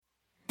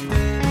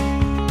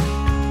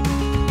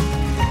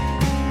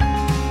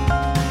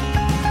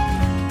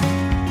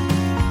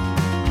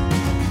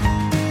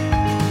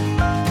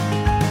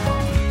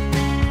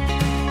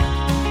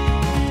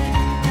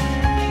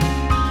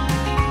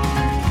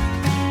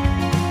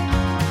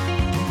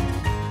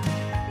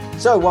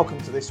So welcome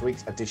to this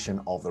week's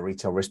edition of the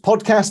Retail Risk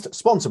Podcast,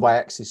 sponsored by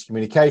Axis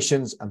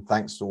Communications, and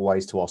thanks as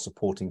always to our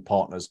supporting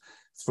partners,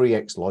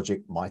 3X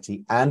Logic,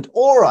 Mighty and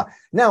Aura.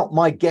 Now,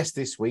 my guest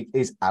this week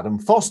is Adam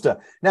Foster.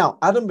 Now,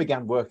 Adam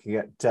began working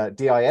at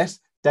DIS,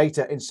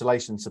 Data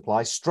Installation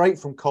Supply, straight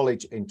from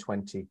college in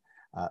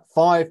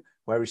 2005,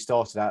 where he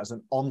started out as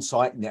an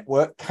on-site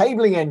network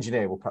cabling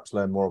engineer. We'll perhaps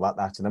learn more about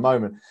that in a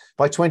moment.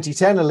 By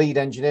 2010, a lead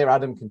engineer,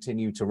 Adam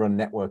continued to run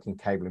networking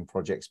cabling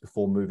projects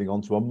before moving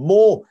on to a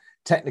more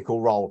technical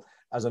role.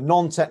 As a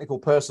non-technical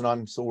person,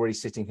 I'm already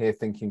sitting here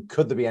thinking,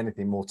 could there be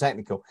anything more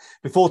technical?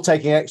 Before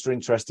taking extra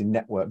interest in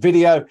network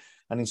video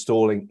and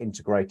installing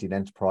integrated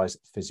enterprise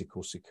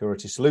physical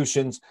security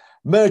solutions,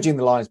 merging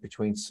the lines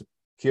between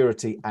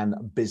security and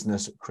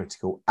business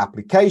critical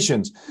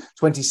applications.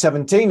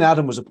 2017,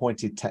 Adam was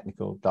appointed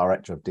technical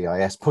director of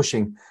DIS,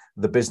 pushing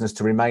the business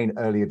to remain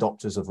early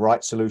adopters of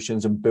right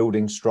solutions and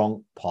building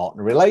strong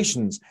partner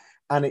relations.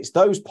 And it's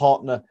those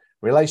partner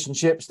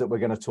relationships that we're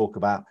going to talk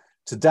about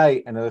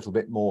today in a little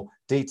bit more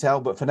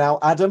detail. But for now,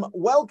 Adam,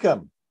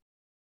 welcome.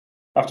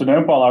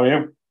 Afternoon, Paul. How are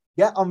you?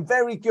 Yeah, I'm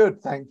very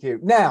good. Thank you.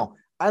 Now,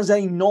 as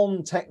a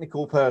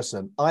non-technical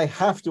person, I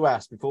have to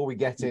ask before we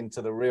get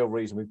into the real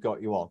reason we've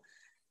got you on,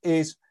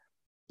 is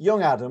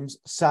young Adams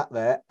sat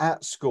there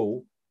at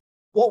school.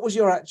 What was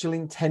your actual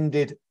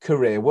intended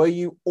career? Were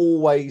you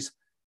always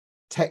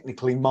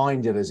technically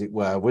minded, as it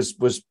were? Was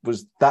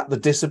that the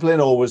discipline,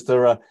 or was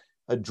there a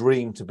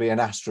dream to be an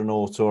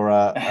astronaut or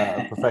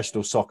a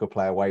professional soccer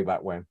player way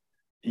back when?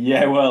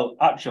 Yeah, well,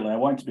 actually, I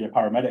wanted to be a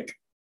paramedic.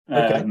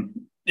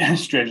 Okay.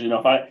 Strangely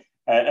enough,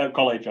 at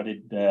college, I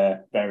did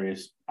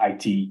various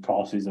IT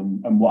courses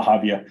and what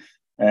have you.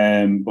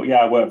 But yeah,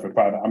 I worked for a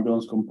private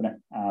ambulance company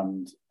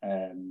and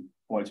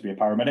wanted to be a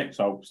paramedic.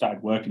 So I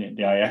started working at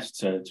DIS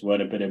to earn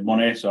a bit of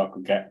money so I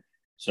could get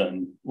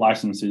certain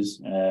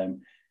licenses.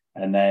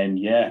 And then,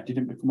 yeah,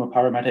 didn't become a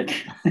paramedic.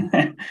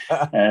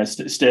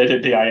 Stayed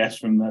at DIS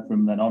from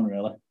then on,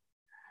 really.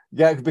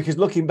 Yeah, because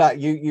looking back,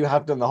 you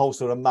have done the whole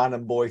sort of man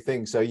and boy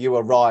thing. So you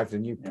arrived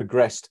and you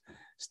progressed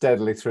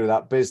steadily through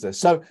that business.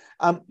 So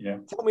tell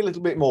me a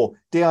little bit more.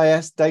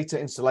 DIS, Data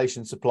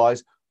Installation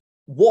Supplies.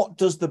 What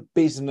does the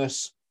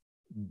business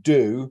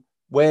do?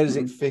 Where does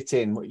it fit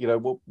in? You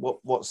know,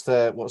 what's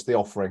the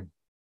offering?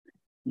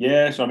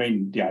 Yeah, so I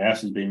mean,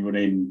 DIS has been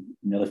running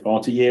nearly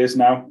 40 years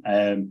now.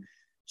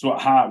 So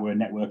at heart, we're a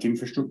network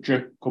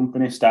infrastructure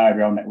company, started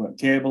around network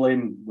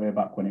cabling way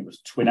back when it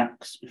was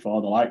Twinax,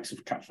 before the likes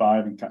of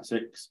Cat5 and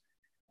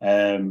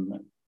Cat6.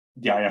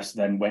 DIS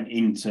then went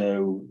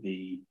into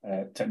the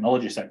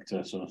technology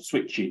sector, so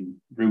switching,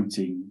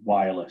 routing,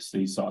 wireless,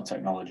 these sort of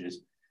technologies.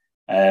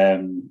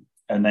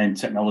 And then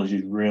technology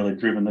has really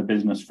driven the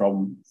business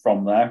from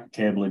there.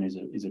 Cabling is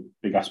a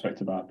big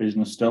aspect of our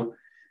business still.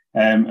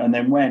 And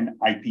then when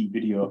IP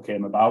video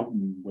came about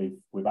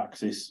with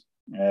Axis,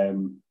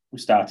 we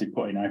started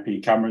putting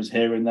IP cameras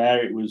here and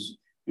there. It was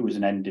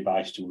an end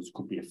device to us.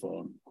 Could be a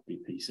phone, could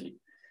be a PC.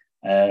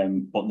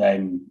 But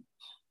then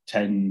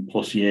 10,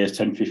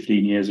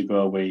 15 years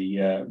ago, we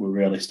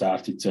really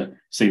started to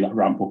see that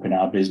ramp up in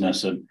our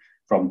business. And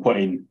from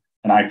putting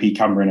an IP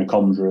camera in a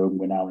comms room,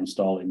 we're now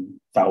installing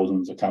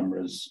thousands of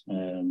cameras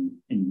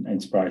in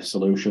enterprise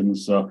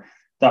solutions. So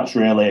that's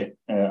really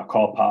a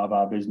core part of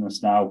our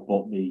business now.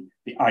 But the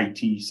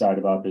IT side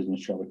of our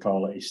business, shall we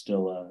call it, is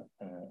still a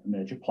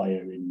major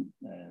player in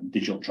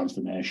digital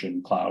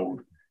transformation, cloud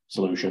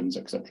solutions,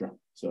 etc.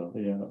 So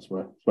yeah, that's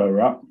where we're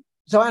at.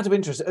 So out of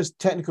interest, as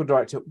technical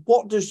director,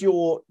 what does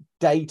your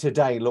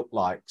day-to-day look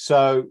like?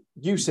 So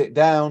you sit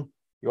down,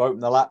 you open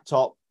the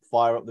laptop,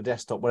 fire up the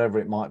desktop, whatever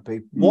it might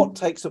be. What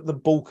takes up the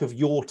bulk of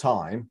your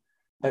time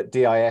at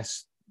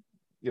DIS,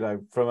 you know,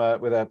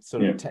 with a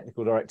sort of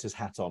technical director's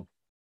hat on?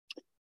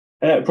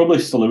 Probably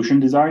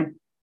solution design,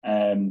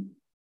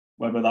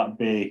 whether that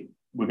be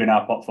within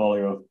our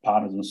portfolio of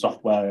partners and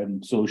software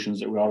and solutions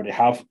that we already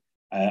have,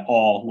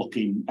 or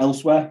looking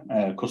elsewhere.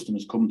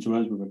 Customers come to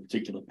us with a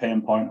particular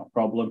pain point or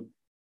problem,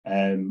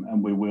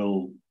 and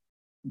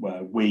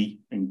we,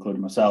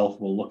 including myself,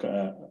 will look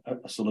at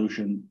a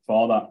solution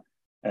for that.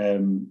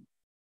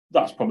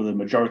 That's probably the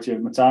majority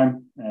of my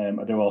time.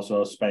 I do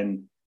also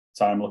spend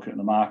time looking at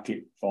the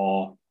market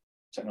for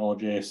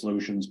technology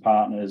solutions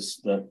partners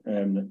that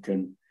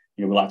can,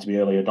 we like to be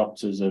early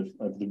adopters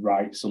of the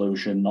right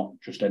solution, not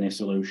just any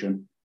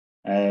solution.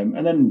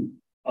 And then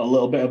a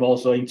little bit of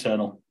also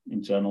internal.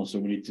 So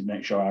we need to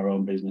make sure our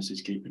own business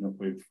is keeping up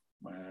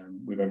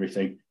with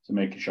everything. So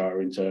making sure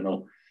our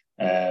internal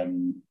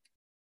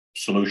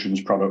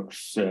solutions,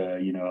 products,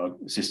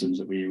 systems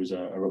that we use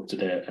are up to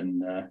date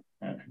and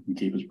can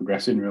keep us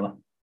progressing, really.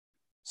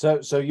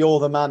 So you're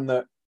the man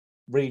that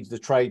reads the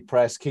trade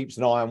press, keeps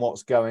an eye on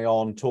what's going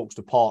on, talks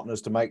to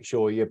partners to make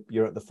sure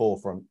you're at the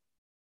forefront.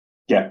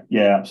 Yeah,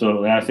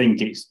 absolutely. I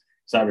think it's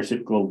that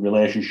reciprocal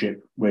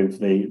relationship with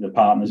the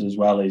partners as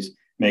well, is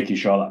making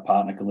sure that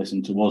partner can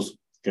listen to us,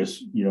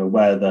 because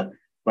we're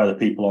the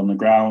people on the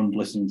ground,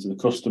 listening to the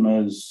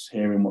customers,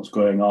 hearing what's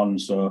going on.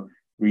 So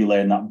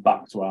relaying that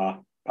back to our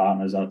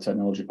partners, our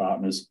technology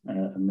partners,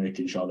 and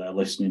making sure they're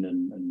listening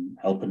and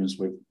helping us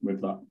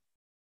with that.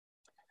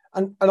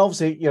 And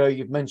obviously,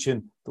 you've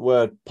mentioned the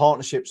word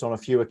partnerships on a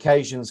few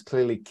occasions,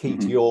 clearly key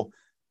to your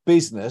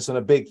business and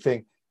a big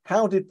thing.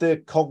 How did the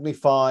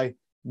Cognify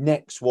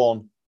Next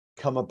one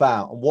come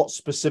about, and what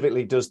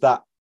specifically does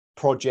that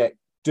project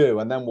do?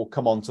 And then we'll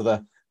come on to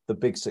the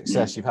big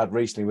success you've had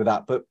recently with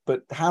that.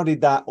 But how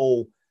did that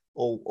all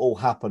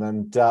happen,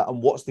 and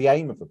what's the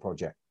aim of the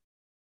project?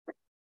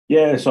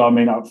 Yeah, so I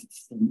mean,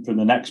 from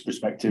the Next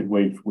perspective,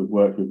 we've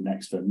worked with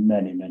Next for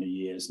many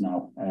years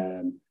now.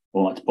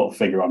 Won't like to put a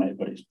figure on it,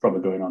 but it's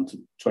probably going on to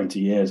 20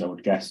 years, I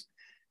would guess.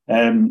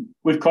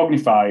 With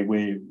Cognify,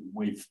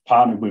 we've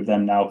partnered with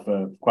them now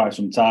for quite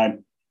some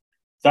time.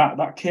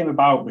 That came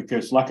about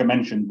because, like I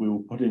mentioned, we were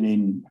putting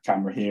in a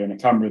camera here and a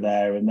camera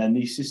there, and then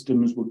these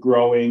systems were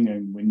growing,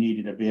 and we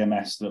needed a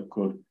VMS that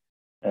could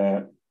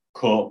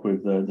cope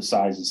with the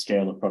size and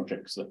scale of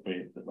projects that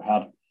we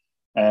had.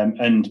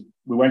 And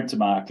we went to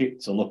market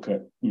to look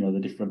at the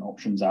different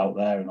options out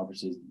there, and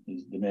obviously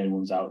the main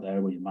ones out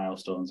there were your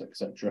Milestones,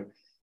 etc.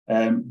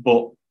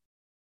 But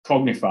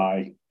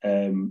Cognify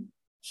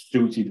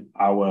suited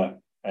our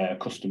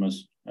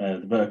customers,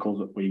 the verticals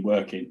that we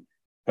work in,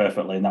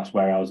 perfectly, and that's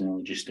warehousing and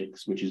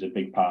logistics, which is a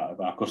big part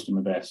of our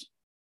customer base.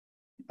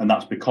 And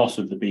that's because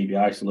of the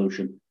BVI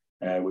solution,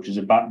 which has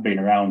been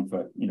around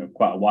for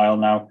quite a while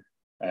now,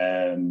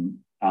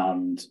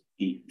 and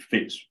it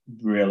fits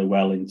really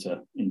well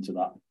into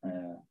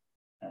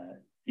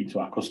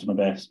our customer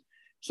base.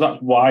 So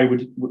that's why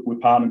we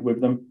partnered with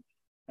them.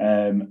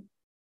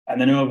 And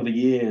then over the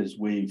years,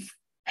 we're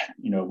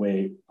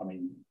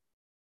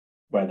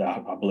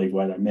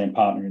their main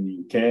partner in the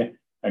UK,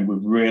 and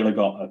we've really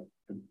got a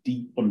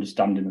deep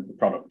understanding of the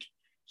product.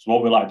 So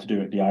what we like to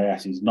do at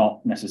DIS is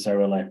not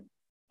necessarily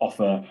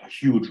offer a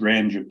huge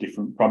range of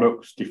different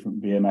products,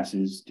 different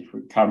VMSs,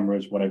 different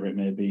cameras, whatever it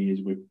may be,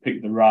 is we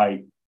pick the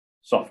right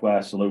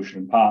software solution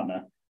and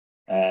partner,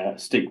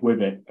 stick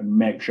with it, and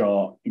make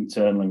sure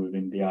internally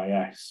within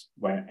DIS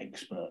we're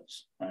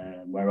experts.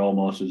 We're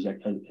almost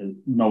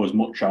know as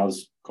much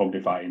as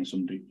Cognify in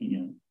some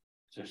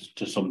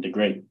to some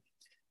degree.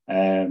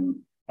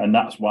 And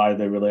that's why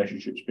the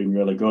relationship's been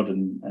really good,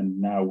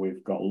 and now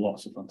we've got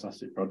lots of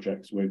fantastic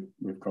projects with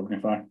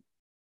Cognify.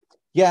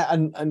 Yeah,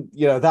 and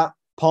that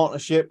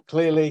partnership,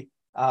 clearly,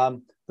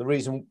 the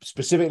reason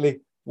specifically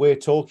we're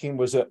talking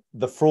was at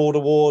the Fraud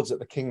Awards at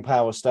the King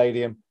Power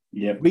Stadium.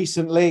 Yep.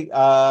 Recently,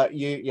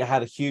 you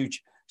had a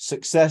huge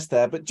success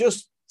there, but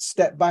just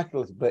step back a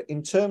little bit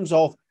in terms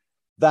of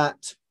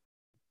that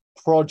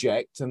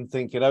project and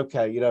thinking,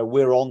 okay,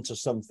 we're onto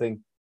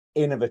something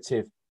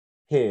innovative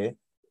here.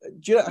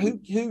 Do you know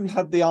who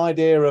had the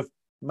idea of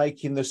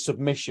making the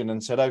submission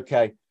and said,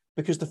 okay,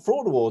 because the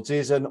Fraud Awards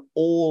is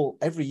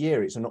every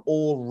year it's an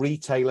all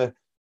retailer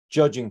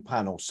judging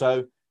panel.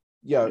 So,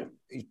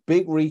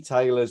 big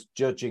retailers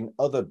judging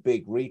other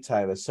big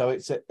retailers. So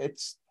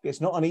it's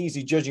not an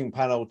easy judging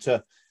panel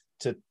to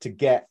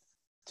get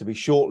to be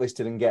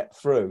shortlisted and get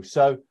through.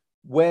 So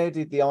where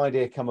did the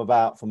idea come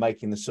about for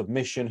making the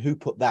submission? Who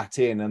put that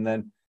in? And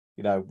then,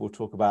 we'll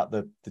talk about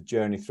the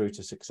journey through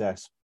to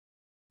success.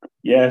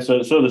 Yeah, so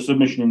the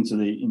submission into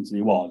the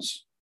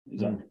awards,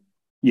 is that?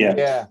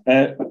 Yeah.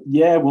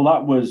 Well,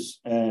 that was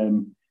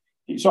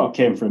it. Sort of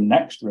came from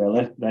Next,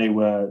 really. They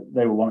were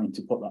wanting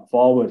to put that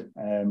forward.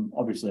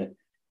 Obviously,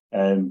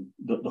 the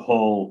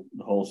whole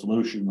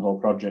solution, the whole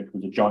project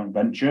was a joint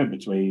venture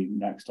between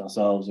Next,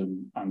 ourselves,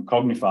 and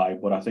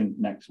Cognify. But I think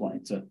Next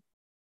wanted to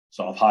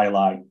sort of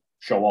highlight,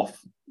 show off,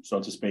 so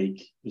to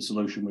speak, the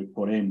solution we've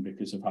put in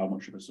because of how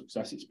much of a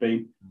success it's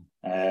been.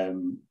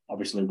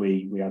 Obviously,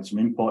 we had some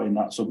input in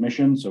that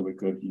submission, so we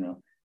could,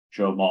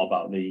 show more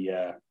about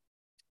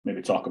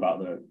maybe talk about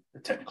the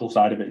technical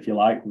side of it, if you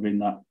like, within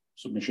that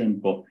submission.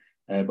 But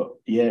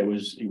yeah, it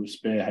was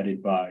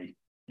spearheaded by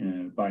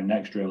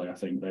Next. Really, I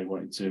think they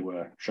wanted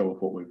to show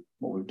off what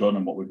we've done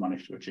and what we've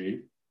managed to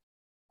achieve.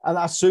 And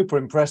that's super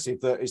impressive.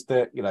 It's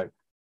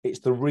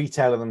the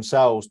retailer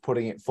themselves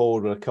putting it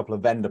forward with a couple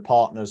of vendor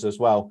partners as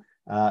well.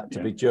 To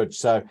be judged.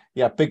 So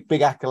big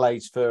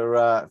accolades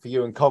for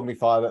you and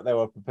Cognify that they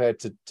were prepared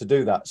to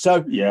do that. So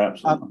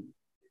absolutely.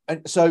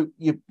 And so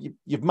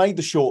you've made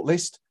the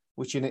shortlist,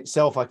 which in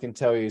itself I can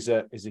tell you is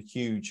a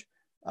huge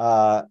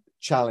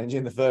challenge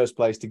in the first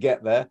place to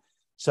get there.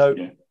 So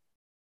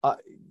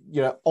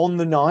on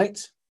the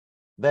night,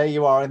 there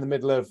you are in the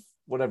middle of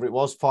whatever it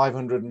was,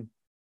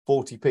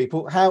 540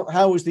 people.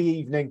 How was the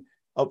evening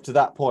up to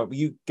that point? Were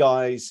you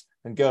guys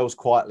and girls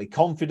quietly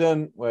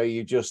confident? Were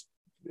you just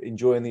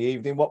enjoying the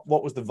evening? What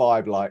was the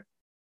vibe like?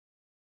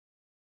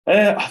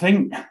 I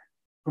think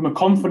from a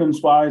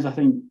confidence wise, I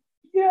think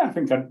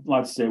I'd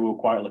like to say we were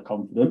quietly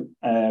confident.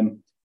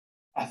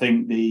 I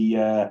think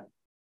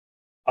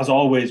as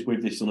always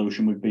with this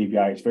solution with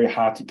BVI, it's very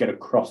hard to get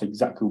across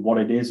exactly what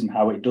it is and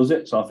how it does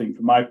it. So I think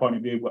from my point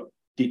of view, what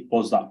deep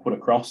was that put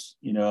across?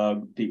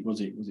 Deep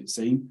was it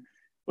seen?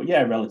 But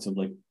yeah,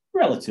 relatively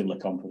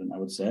confident, I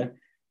would say.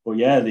 But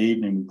yeah, the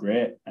evening was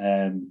great.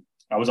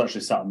 I was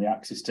actually sat on the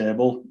Axis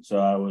table, so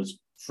I was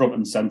front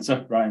and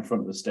centre, right in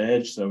front of the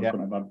stage, so we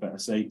couldn't have had better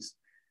seats.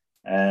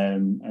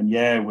 And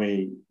yeah,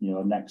 we,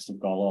 Next have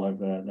got a lot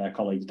of their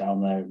colleagues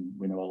down there.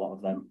 We know a lot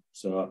of them.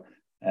 So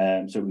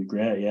it was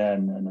great, yeah.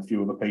 And a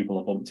few other people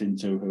I bumped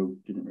into who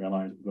didn't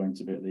realise we were going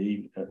to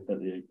be at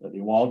the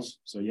awards.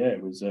 So yeah,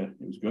 it was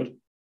good.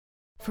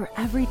 For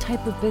every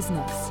type of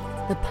business,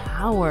 the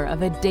power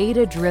of a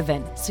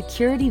data-driven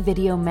security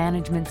video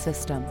management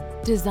system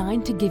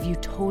designed to give you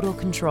total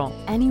control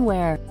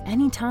anywhere,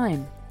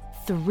 anytime.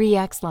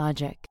 3X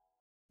Logic.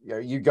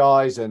 You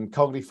guys and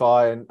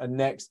Cognify and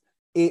Next,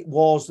 it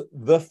was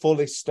the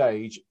fullest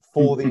stage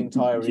for the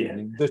entire Yeah.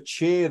 evening. The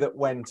cheer that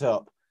went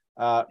up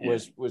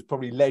was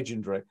probably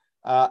legendary.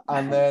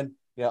 And then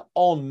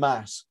en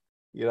masse,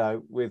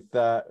 with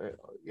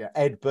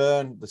Ed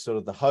Byrne,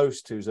 the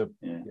host, who's a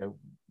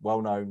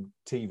well-known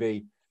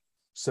TV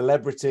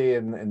celebrity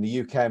in the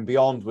UK and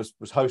beyond,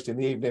 was hosting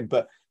the evening.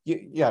 But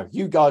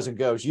you guys and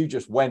girls, you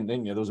just went,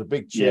 didn't you? There was a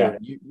big cheer.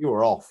 Yeah. You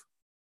were off.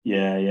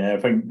 Yeah.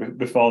 I think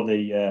before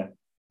the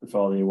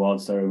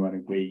awards ceremony,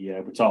 we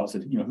talked,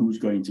 said, who's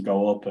going to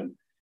go up, and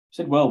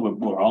said, well,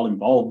 we're all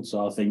involved.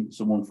 So I think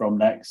someone from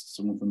Next,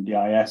 someone from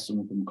DIS,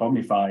 someone from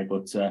Cognify,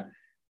 but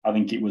I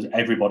think it was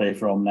everybody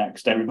from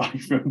Next, everybody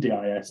from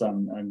DIS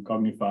and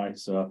Cognify.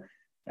 So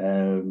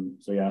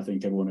yeah, I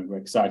think everyone were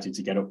excited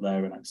to get up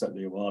there and accept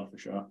the award for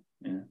sure.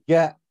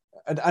 Yeah,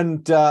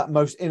 and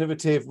most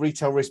innovative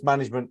retail risk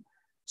management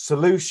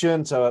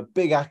solution. So a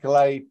big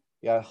accolade.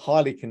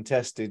 Highly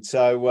contested.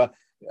 So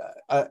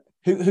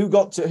who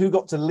got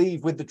to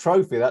leave with the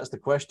trophy? That's the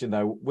question,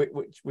 though.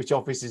 Which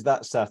office is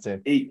that sat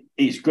in?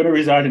 It's going to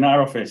reside in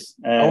our office.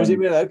 Is it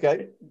really?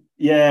 Okay.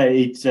 Yeah,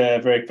 it's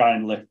very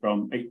kindly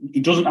from.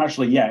 It doesn't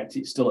actually yet.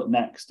 It's still at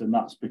Next, and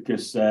that's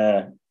because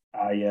I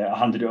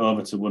handed it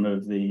over to one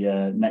of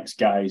the Next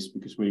guys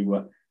because we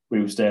were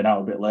staying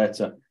out a bit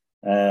later.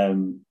 I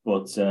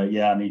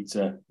need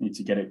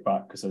to get it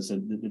back because I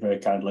said they very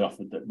kindly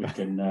offered that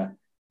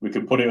we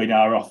can put it in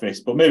our office,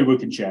 but maybe we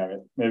can share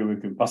it. Maybe we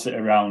can pass it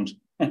around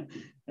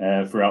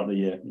throughout the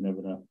year. You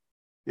never know.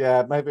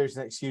 Yeah, maybe it's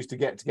an excuse to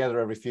get together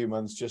every few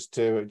months just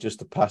to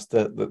pass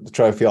the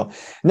trophy on.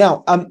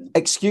 Now,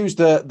 excuse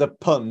the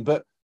pun,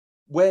 but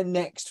where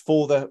Next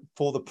for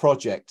the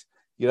project?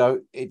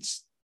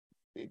 It's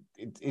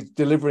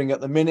delivering at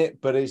the minute,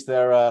 but is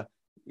there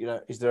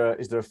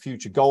a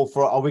future goal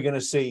for it? Are we going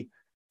to see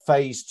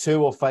phase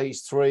 2 or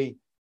phase 3?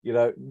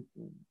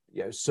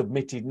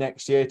 Submitted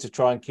next year to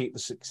try and keep the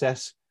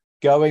success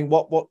going.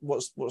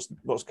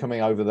 What's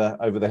coming over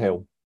the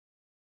hill?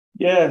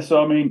 Yeah,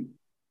 so I mean,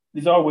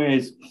 there's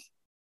always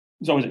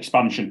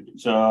expansion.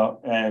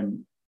 So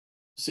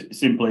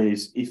simply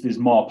is if there's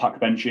more pack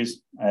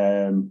benches,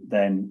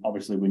 then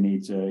obviously we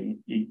need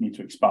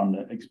to expand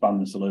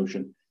the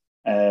solution.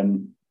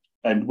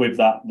 And with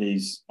that,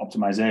 there's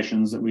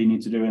optimizations that we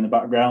need to do in the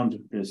background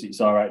because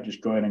it's all right just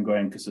going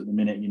because at the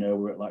minute,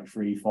 we're at like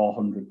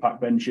 300-400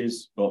 pack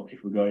benches. But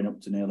if we're going up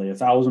to nearly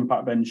 1,000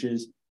 pack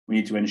benches, we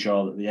need to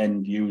ensure that the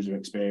end user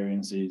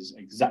experience is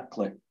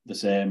exactly the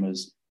same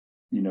as,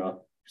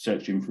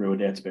 searching through a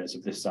database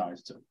of this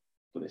size to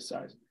this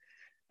size.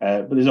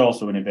 But there's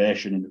also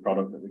innovation in the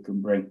product that we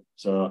can bring.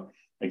 So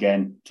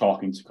again,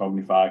 talking to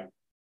Cognify,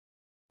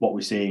 what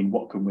we're seeing,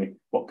 what can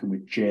we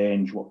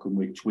change, what can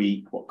we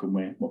tweak, what can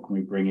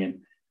we bring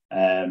in,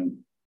 and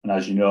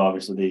as you know,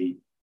 obviously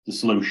the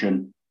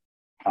solution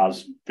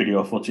has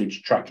video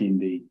footage tracking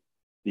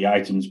the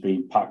items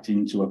being packed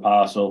into a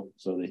parcel,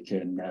 so they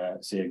can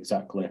see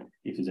exactly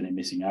if there's any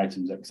missing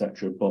items,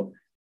 etc. But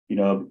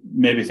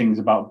maybe things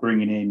about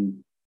bringing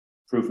in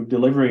proof of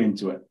delivery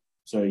into it.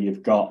 So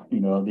you've got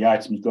the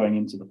items going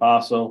into the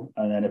parcel,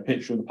 and then a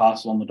picture of the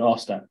parcel on the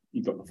doorstep.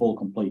 You've got the full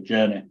complete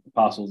journey. The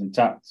parcel's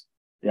intact.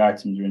 The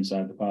items are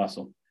inside the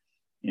parcel,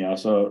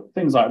 so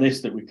things like this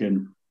that we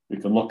can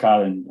look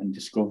at and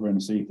discover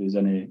and see if there's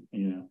any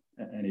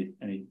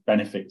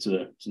benefit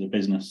to the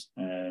business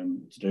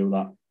to do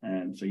that.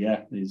 So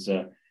yeah, there's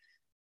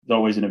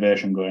always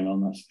innovation going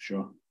on, that's for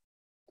sure.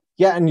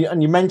 Yeah, and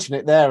you mentioned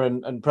it there,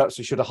 and perhaps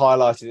we should have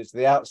highlighted it to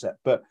the outset.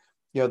 But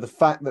the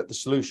fact that the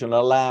solution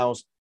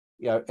allows,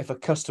 if a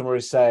customer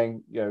is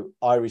saying,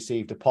 I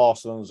received a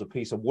parcel and there's a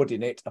piece of wood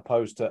in it,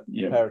 opposed to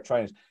a pair of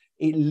trainers.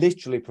 It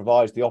literally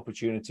provides the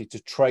opportunity to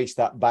trace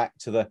that back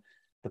to the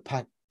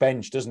pack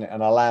bench, doesn't it?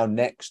 And allow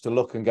Next to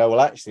look and go, well,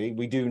 actually,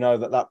 we do know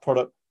that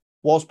product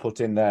was put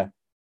in there,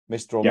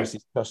 Mr. or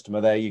Mrs.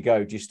 Customer. There you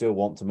go. Do you still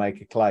want to make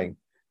a claim?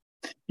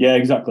 Yeah,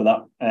 exactly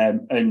that.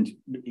 And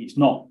it's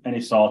not any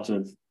sort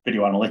of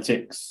video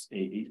analytics.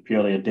 It's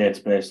purely a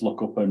database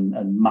lookup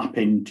and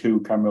mapping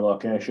to camera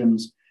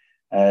locations.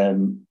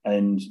 And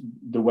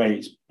the way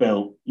it's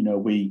built,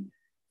 we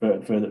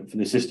for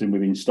the system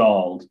we've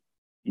installed,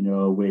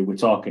 we're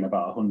talking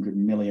about 100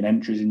 million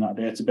entries in that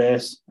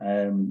database,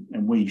 and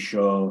we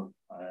show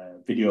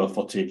video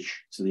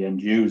footage to the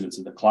end user,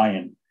 to the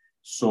client,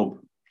 sub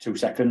 2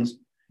 seconds,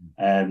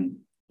 and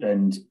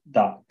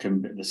that can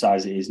be the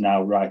size it is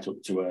now, right up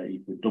to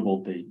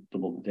double the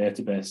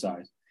database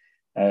size.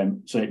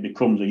 So it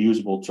becomes a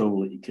usable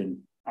tool that you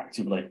can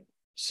actively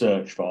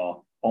search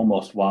for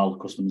almost while the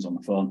customer's on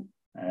the phone,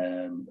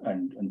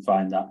 and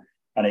find that.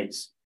 And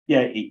it's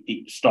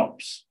it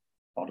stops,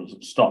 or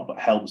doesn't stop, but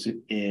helps it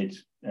aid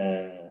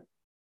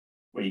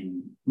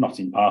not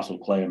in parcel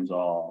claims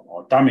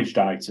or damaged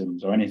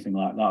items or anything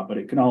like that, but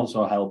it can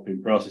also help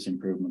in process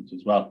improvements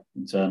as well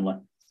internally.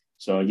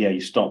 So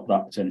you stop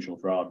that potential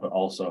fraud, but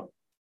also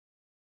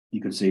you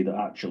can see that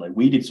actually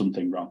we did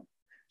something wrong.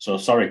 So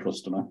sorry,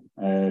 customer,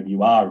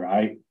 you are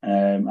right,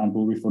 and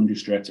we'll refund you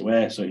straight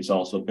away. So it's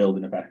also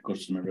building a better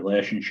customer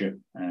relationship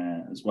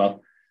as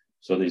well.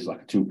 So there's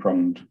like a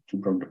two-pronged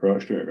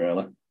approach to it,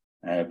 really.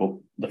 But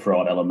the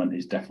fraud element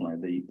is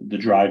definitely the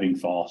driving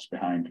force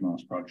behind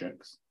most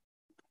projects.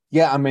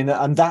 Yeah, I mean,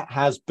 and that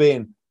has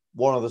been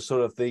one of the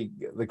sort of the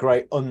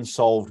great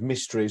unsolved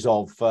mysteries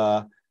of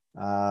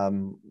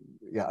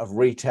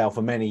retail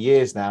for many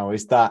years now,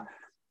 is that,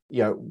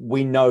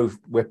 we know,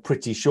 we're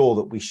pretty sure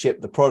that we ship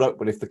the product,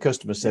 but if the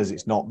customer says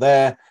it's not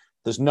there,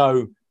 there's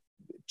no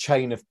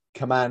chain of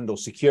command or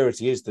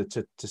security, is there,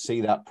 to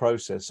see that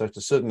process. So to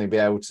suddenly be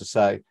able to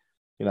say,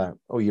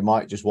 you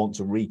might just want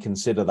to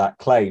reconsider that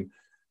claim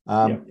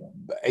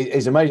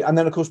is amazing. And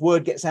then, of course,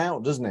 word gets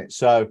out, doesn't it?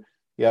 So,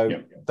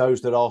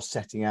 those that are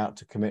setting out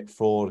to commit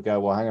fraud go,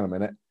 well, hang on a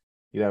minute,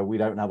 we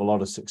don't have a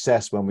lot of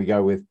success when we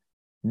go with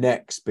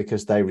Next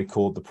because they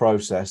record the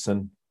process,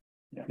 and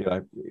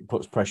it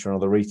puts pressure on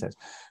other retailers.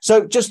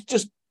 So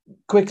just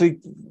quickly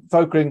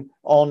focusing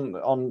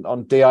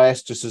on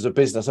DIS just as a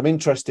business, I'm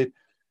interested.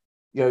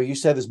 You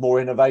said there's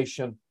more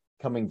innovation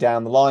coming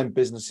down the line.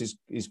 Business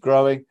is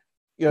growing.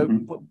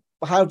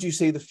 How do you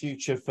see the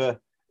future for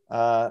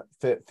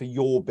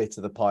your bit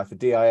of the pie, for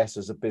DIS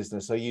as a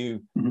business? Are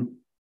you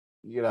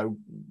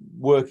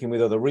working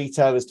with other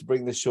retailers to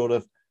bring this sort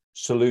of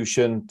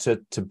solution to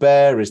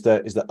bear? Is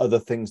there other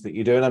things that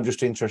you do? And I'm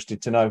just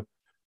interested to know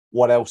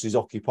what else is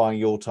occupying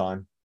your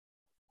time.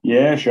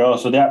 Yeah, sure.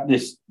 So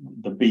the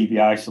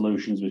BVI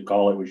solutions, we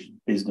call it, which is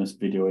Business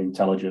Video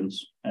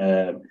Intelligence.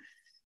 We've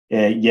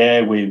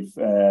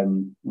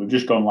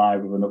just gone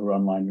live with another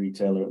online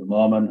retailer at the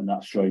moment, and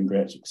that's showing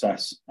great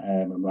success.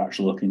 And we're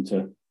actually looking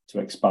to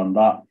expand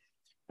that.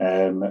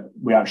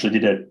 We actually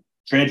did a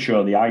trade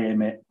show, the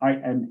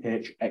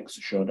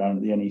IMHX show down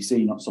at the NEC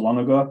not so long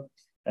ago,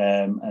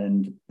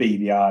 and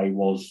BVI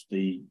was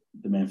the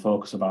main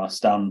focus of our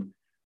stand.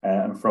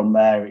 And from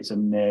there, it's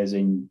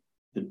amazing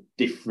the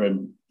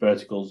different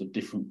verticals of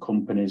different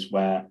companies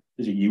where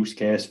there's a use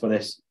case for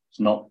this. It's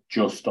not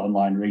just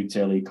online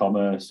retail,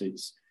 e-commerce,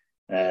 it's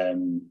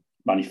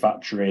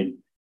manufacturing,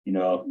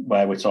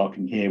 where we're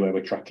talking here, where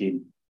we're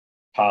tracking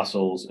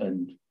parcels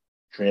and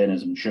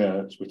trainers and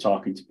shirts. We're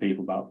talking to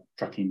people about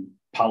tracking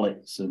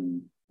pallets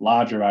and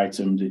larger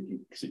items.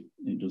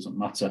 It doesn't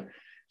matter.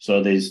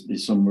 So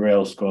there's some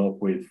real scope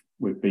with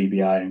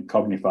BVI and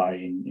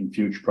Cognify in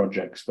future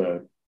projects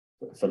for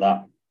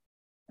that.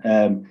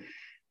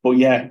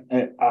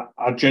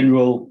 Our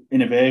general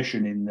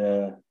innovation in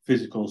the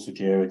physical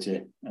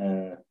security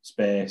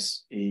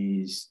space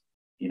is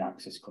in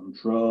access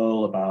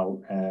control,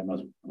 about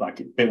like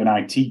a bit of an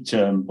IT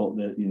term, but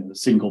the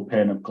single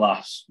pane of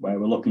glass, where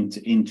we're looking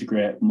to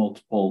integrate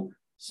multiple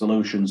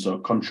solutions, so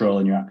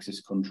controlling your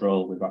access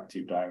control with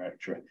Active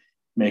Directory,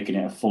 making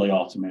it a fully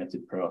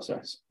automated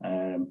process,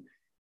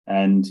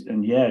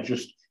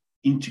 just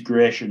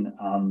integration.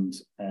 And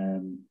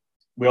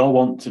we all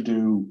want to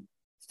do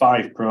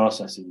 5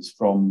 processes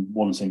from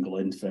one single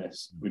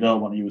interface. We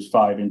don't want to use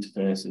 5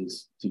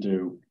 interfaces to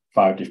do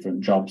 5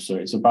 different jobs. So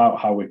it's about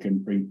how we can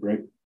bring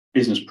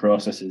business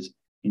processes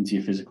into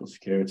your physical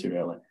security,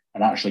 really,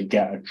 and actually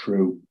get a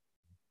true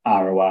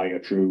ROI, a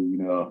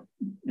true,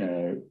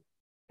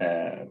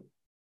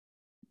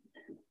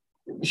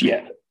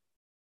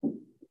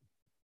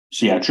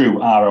 true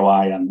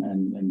ROI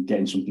and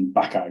getting something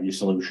back out of your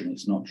solution.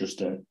 It's not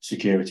just a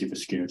security for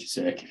security's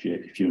sake,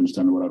 if you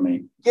understand what I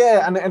mean.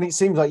 Yeah, and it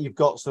seems like you've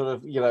got sort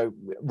of,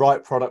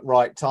 right product,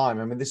 right time.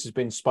 I mean, this has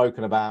been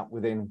spoken about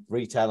within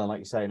retail and, like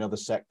you say, in other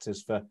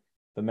sectors for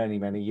many,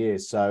 many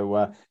years.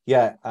 So,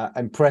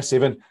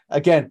 impressive. And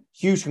again,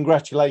 huge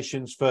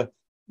congratulations for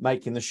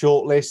making the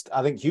shortlist.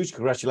 I think huge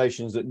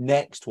congratulations that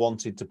Next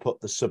wanted to put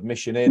the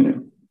submission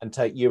in and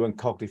take you and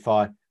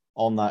Cognify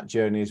on that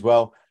journey as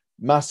well.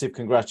 Massive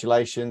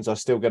congratulations. I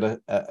still get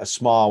a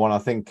smile when I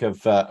think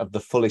of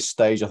the fullest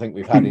stage I think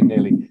we've had in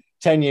nearly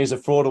 10 years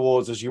of Fraud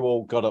Awards, as you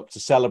all got up to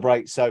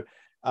celebrate. So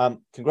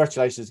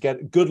congratulations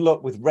again. Good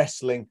luck with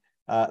wrestling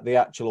the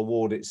actual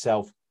award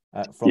itself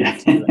from the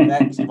team at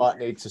Next. You might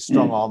need to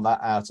strong arm that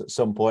out at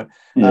some point.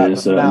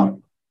 Now,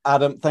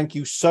 Adam, thank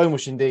you so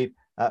much indeed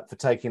for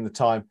taking the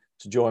time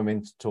to join me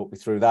to talk me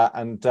through that.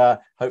 And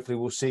hopefully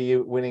we'll see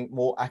you winning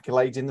more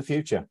accolades in the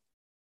future.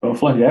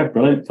 Hopefully, yeah,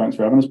 brilliant. Thanks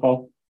for having us,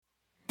 Paul.